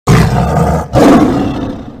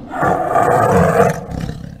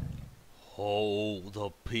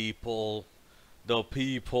the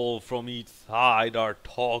people from each side are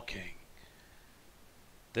talking.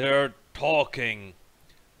 They're talking.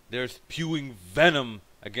 They're spewing venom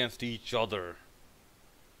against each other.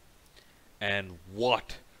 And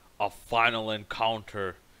what a final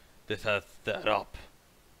encounter this has set up.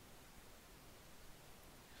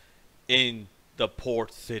 In the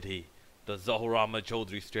port city, the Zahir Ahmed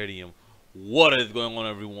Chaudhry Stadium. What is going on,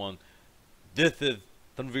 everyone? This is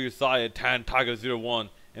Tanveer Syed, Tan Tiger 01,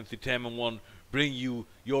 MC Tam 1, bring you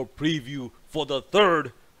your preview for the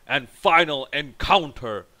third and final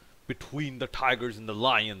encounter between the Tigers and the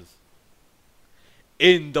Lions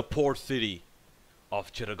in the port city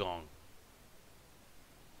of Chittagong.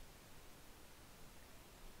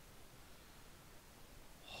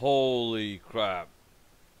 Holy crap.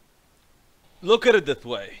 Look at it this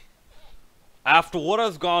way. After what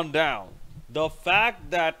has gone down, the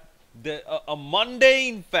fact that a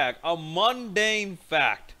mundane fact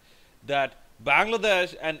that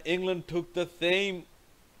Bangladesh and England took the same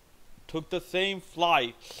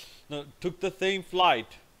flight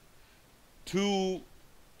to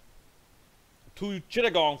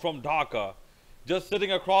Chittagong from Dhaka, just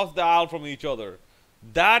sitting across the aisle from each other.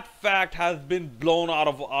 That fact has been blown out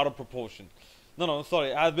of proportion.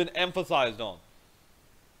 Has been emphasized on.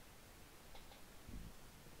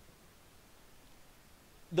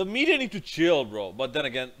 The media need to chill, bro. But then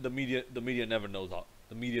again, the media never knows how.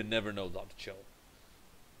 The media never knows how to chill.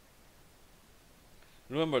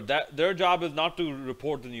 Remember that their job is not to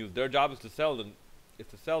report the news. Their job is to sell the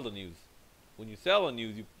news. When you sell the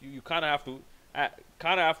news, you kind of have to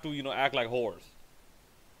act like whores.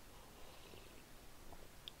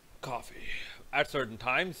 Coffee at certain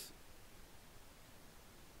times.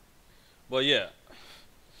 But yeah.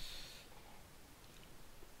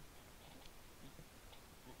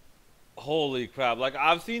 Holy crap. Like,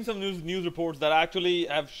 I've seen some news reports that actually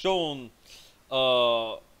have shown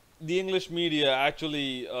the English media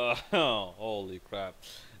actually holy crap.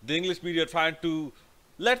 The English media trying to,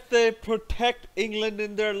 let's say, protect England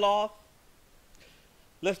in their loss.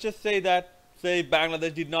 Let's just say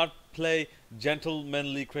Bangladesh did not play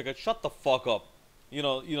gentlemanly cricket. Shut the fuck up.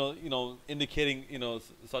 Indicating,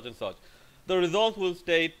 such and such. The results will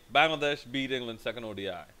state Bangladesh beat England second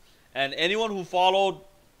ODI. And anyone who followed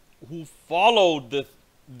this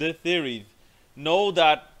series know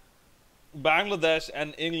that Bangladesh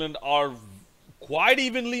and England are quite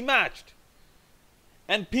evenly matched.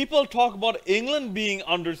 And people talk about England being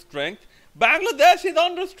under strength. Bangladesh is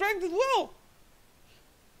under strength as well.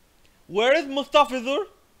 Where is Mustafizur?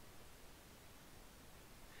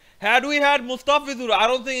 Had we had Mustafizur, I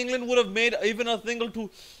don't think England would have made even a single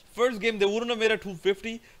first game, they wouldn't have made a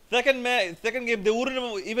 250. Second game, they wouldn't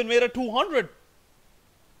have even made a 200.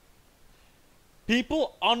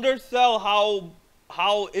 People undersell how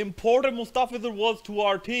important Mustafizur was to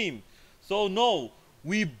our team. So no,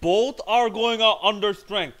 we both are going out under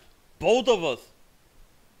strength. Both of us.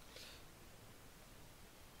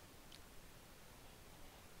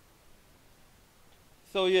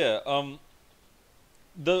 So yeah,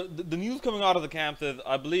 the news coming out of the camp is,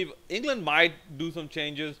 I believe England might do some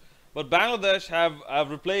changes, but Bangladesh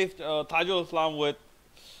have replaced Tajul Islam with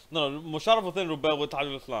Musharraf Hossain Rubel with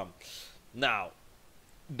Tajul Islam. Now,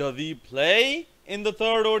 does he play in the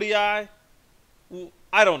third ODI?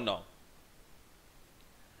 I don't know.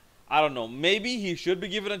 Maybe he should be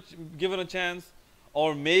given a chance,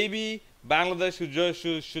 or maybe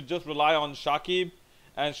Bangladesh should just rely on Shakib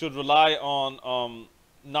and should rely on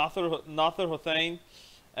Nasser Hussain,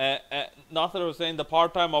 the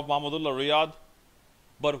part-time of Mahmudullah Riyadh.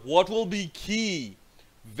 But what will be key,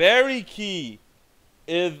 very key,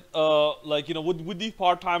 is with these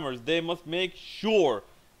part-timers, they must make sure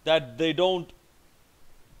that they don't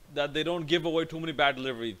give away too many bad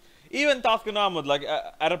deliveries. Even Taskin Ahmed,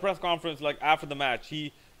 at a press conference, after the match,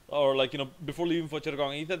 before leaving for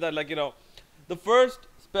Chittagong, he said that the first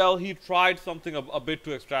spell he tried something a bit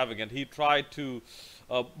too extravagant. He tried to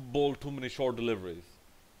bowl too many short deliveries.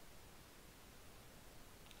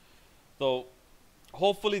 So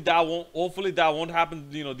hopefully that won't happen.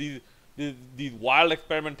 These wild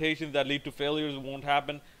experimentations that lead to failures won't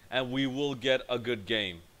happen, and we will get a good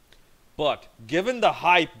game. But given the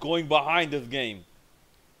hype going behind this game,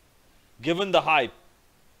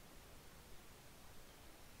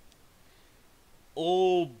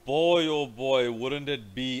 oh boy, wouldn't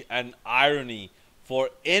it be an irony for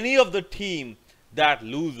any of the team that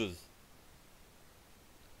loses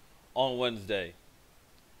on Wednesday.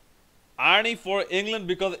 Irony for England,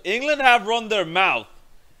 because England have run their mouth.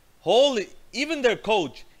 Even their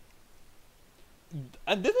coach.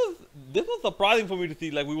 And this was surprising for me to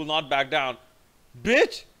see, we will not back down.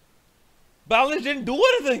 Bitch, Bangladesh didn't do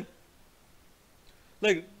anything.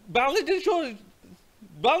 Like, Bangladesh didn't show,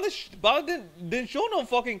 Bangladesh didn't show no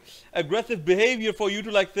fucking aggressive behavior for you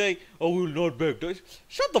to like say, oh, we will not back.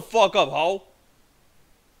 Shut the fuck up, how?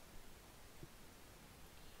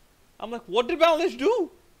 I'm like, what did Bangladesh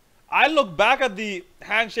do? I look back at the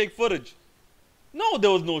handshake footage. No,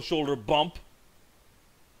 there was no shoulder bump.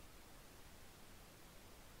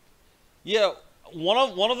 Yeah, one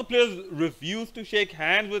of the players refused to shake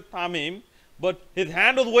hands with Tamim, but his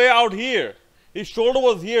hand was way out here. His shoulder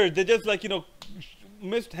was here. They just like, you know,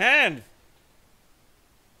 missed hands.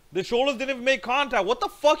 The shoulders didn't even make contact. What the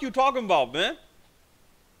fuck you talking about, man?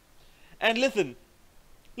 And listen.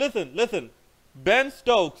 Ben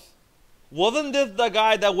Stokes, wasn't this the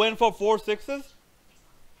guy that went for 4 sixes?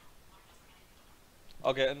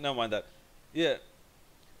 Okay, never mind that. Yeah.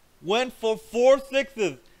 Went for 4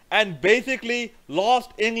 sixes and basically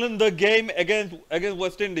lost England the game against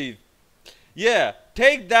West Indies. Yeah,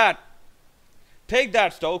 take that. Take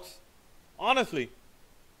that, Stokes. Honestly.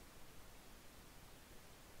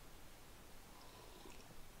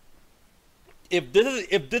 If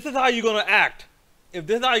this is how you're gonna act,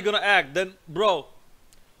 then bro,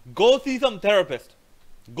 go see some therapist.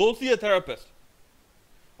 Go see a therapist.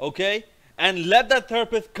 Okay? And let that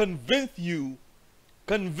therapist convince you,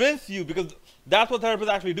 because that's what therapists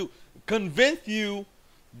actually do. Convince you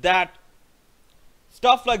that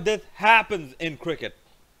stuff like this happens in cricket.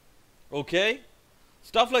 Okay?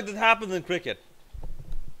 Stuff like this happens in cricket.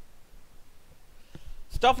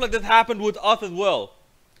 Stuff like this happened with us as well.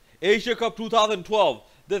 Asia Cup 2012,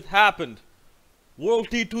 this happened. World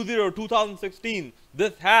T20 2016,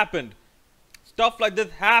 this happened. Stuff like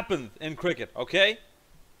this happens in cricket, okay?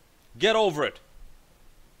 Get over it.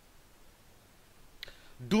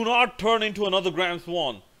 Do not turn into another Graham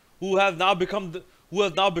Swan who has now become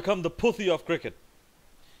the pussy of cricket.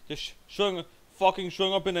 Just showing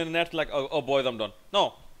up in the net like, oh boys, I'm done.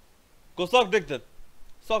 No. Go suck dick then.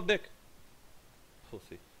 Suck dick.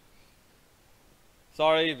 Pussy.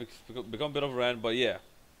 Sorry, it's become a bit of a rant, but yeah.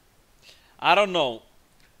 I don't know.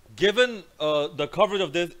 Given the coverage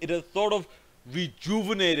of this, it has sort of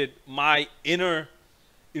rejuvenated my inner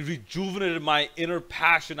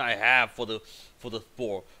passion I have for the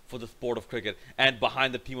sport of cricket and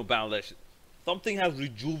behind the team of Bangladesh. Something has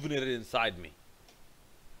rejuvenated inside me.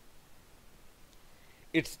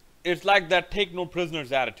 It's like that take no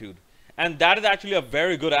prisoners attitude, and that is actually a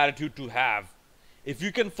very good attitude to have. If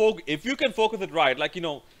you can focus it right, like, you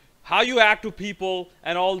know, how you act to people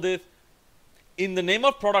and all this, in the name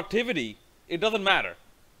of productivity, it doesn't matter.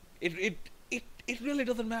 It really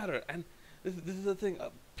doesn't matter. And this is the thing.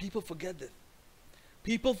 People forget this.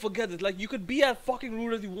 People forget this. Like, you could be as fucking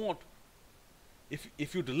rude as you want.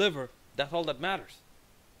 If you deliver, that's all that matters.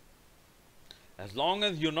 As long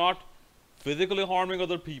as you're not physically harming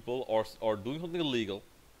other people or doing something illegal,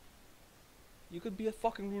 you could be as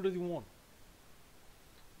fucking rude as you want.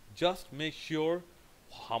 Just make sure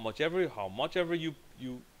how much ever you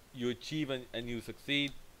achieve and you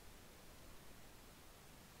succeed,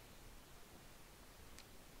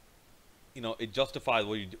 you know, it justifies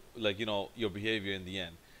what you do, like, you know, your behavior in the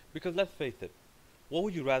end. Because let's face it, what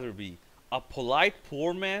would you rather be? A polite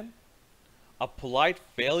poor man, a polite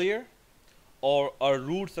failure, or a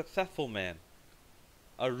rude successful man?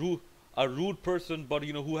 A rude person, but,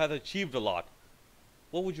 you know, who has achieved a lot.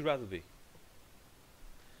 What would you rather be?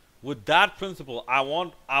 With that principle, I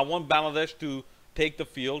want Bangladesh to take the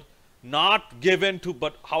field, not given to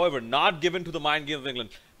the mind games of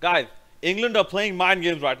England. Guys, England are playing mind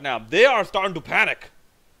games right now. They are starting to panic.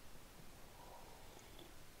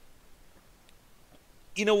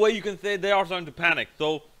 In a way, you can say they are starting to panic.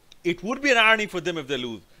 So it would be an irony for them if they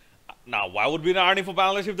lose. Now, why would it be an irony for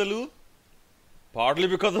Bangladesh if they lose? Partly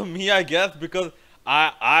because of me, I guess, because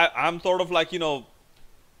I'm sort of like, you know,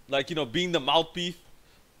 being the mouthpiece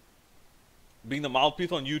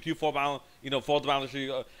on YouTube for for the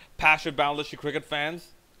Bangladeshi passionate Bangladeshi cricket fans.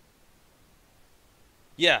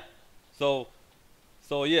 Yeah, so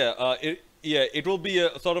yeah, it will be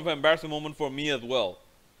a sort of an embarrassing moment for me as well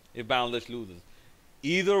if Bangladesh loses.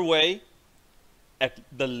 Either way, at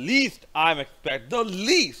the least I'm expecting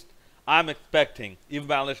if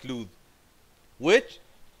Bangladesh lose, which,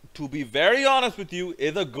 to be very honest with you,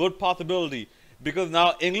 is a good possibility. Because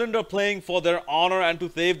now England are playing for their honor and to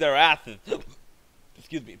save their asses.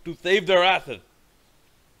 Excuse me, to save their asses.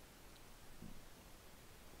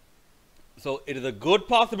 So it is a good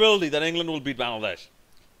possibility that England will beat Bangladesh.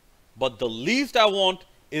 But the least I want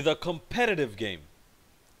is a competitive game.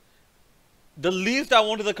 The least I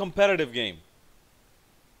want is a competitive game.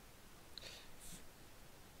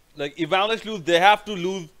 like if Bangladesh lose, they have to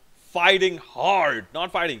lose fighting hard,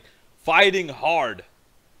 not fighting, fighting hard.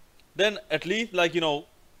 Then at least like like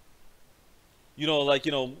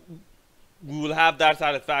we will have that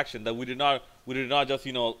satisfaction that we did not just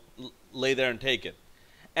lay there and take it.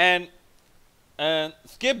 And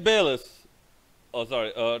Skip Bayless, oh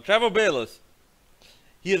sorry, Trevor Bayless,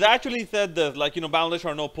 he has actually said this, like Bangladesh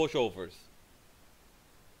are no pushovers.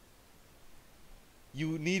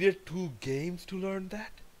 You needed 2 games to learn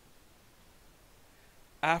that?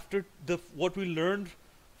 After what we learned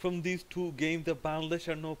from these 2 games, that Bangladesh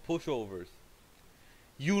are no pushovers.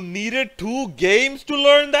 You needed 2 games to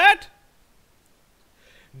learn that?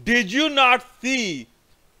 Did you not see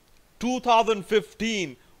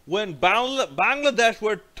 2015 when Bangladesh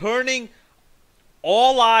were turning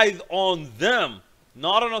all eyes on them,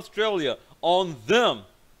 not on Australia, on them?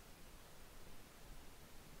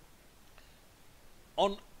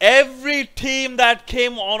 On every team that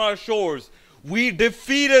came on our shores, we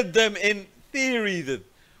defeated them in series.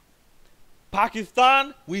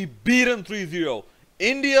 Pakistan, we beat them 3-0.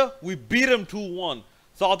 India, we beat them 2-1.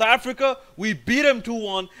 South Africa, we beat them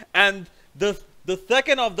 2-1. And the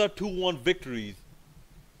second of the 2-1 victories,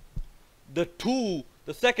 the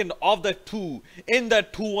second of the 2 in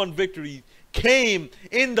that 2-1 victory came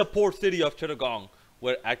in the port city of Chittagong,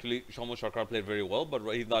 where actually Shomu Sarkar played very well, but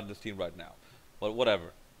he's not in this team right now. But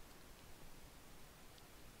whatever.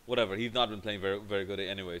 Whatever. He's not been playing very, very good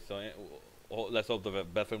anyway. So let's hope the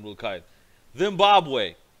best for him will kite.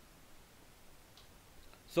 Zimbabwe.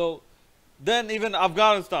 So then even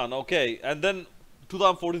Afghanistan. Okay. And then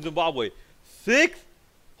 2014 Zimbabwe. 6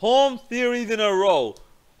 home series in a row.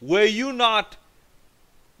 Were you not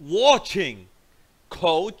watching,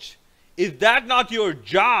 coach? Is that not your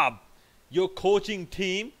job? Your coaching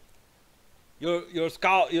team? Your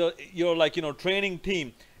scout, your like training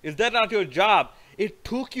team, is that not your job? It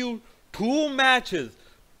took you 2 matches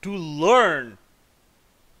to learn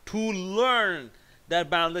that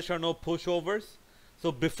Bangladesh are no pushovers.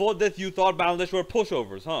 So before this, you thought Bangladesh were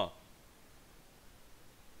pushovers, huh?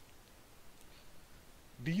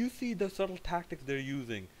 Do you see the subtle tactics they're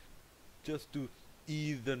using just to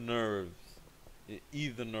ease the nerves,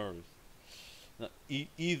 ease the nerves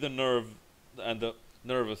and the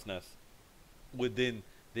nervousness within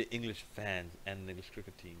the English fans and the English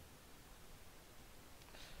cricket team?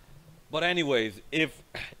 But anyways, if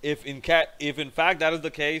in fact that is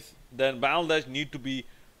the case, then Bangladesh need to be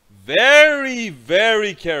very,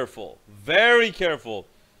 very careful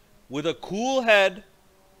with a cool head.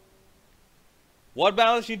 What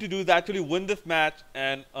Bangladesh need to do is actually win this match.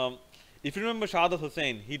 And if you remember Shahid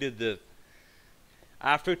Hussain, he did this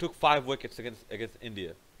after he took 5 wickets against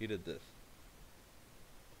India. He did this.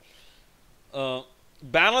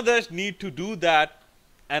 Bangladesh need to do that,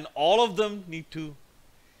 and all of them need to,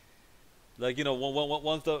 like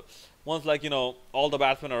once all the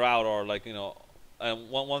batsmen are out, or like and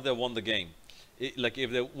once they won the game, like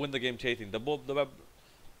if they win the game chasing, the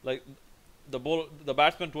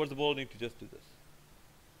batsman towards the ball need to just do this.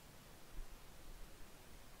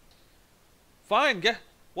 Fine, get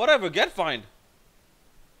fined.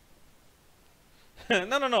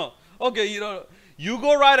 No. Okay, you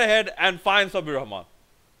go right ahead and find Sabir Rahman.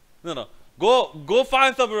 No. Go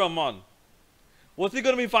find Sabir Rahman. What's he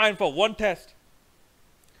going to be fined for? 1 test.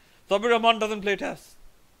 Sabir Rahman doesn't play tests.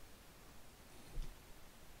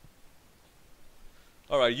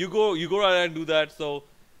 Alright, you go right ahead and do that. So,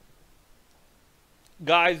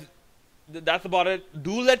 guys, that's about it.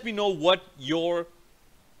 Do let me know what your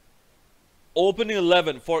opening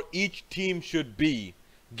 11 for each team should be,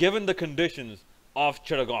 given the conditions of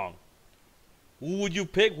Chittagong. Who would you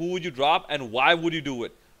pick? Who would you drop? And why would you do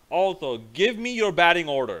it? Also, give me your batting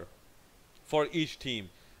order for each team.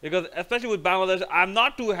 Because especially with Bangladesh, I'm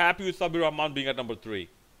not too happy with Sabir Rahman being at number 3.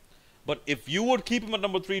 But if you would keep him at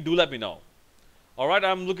number 3, do let me know. Alright,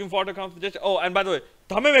 I'm looking forward to conversation. Oh, and by the way,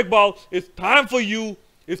 Tamim Iqbal, it's time for you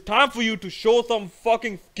to show some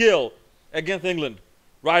fucking skill against England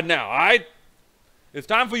right now, alright? It's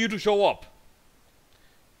time for you to show up.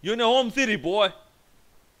 You're in your home city, boy.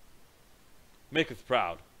 Make us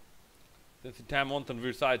proud. This is Tam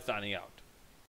Tanveer Side signing out.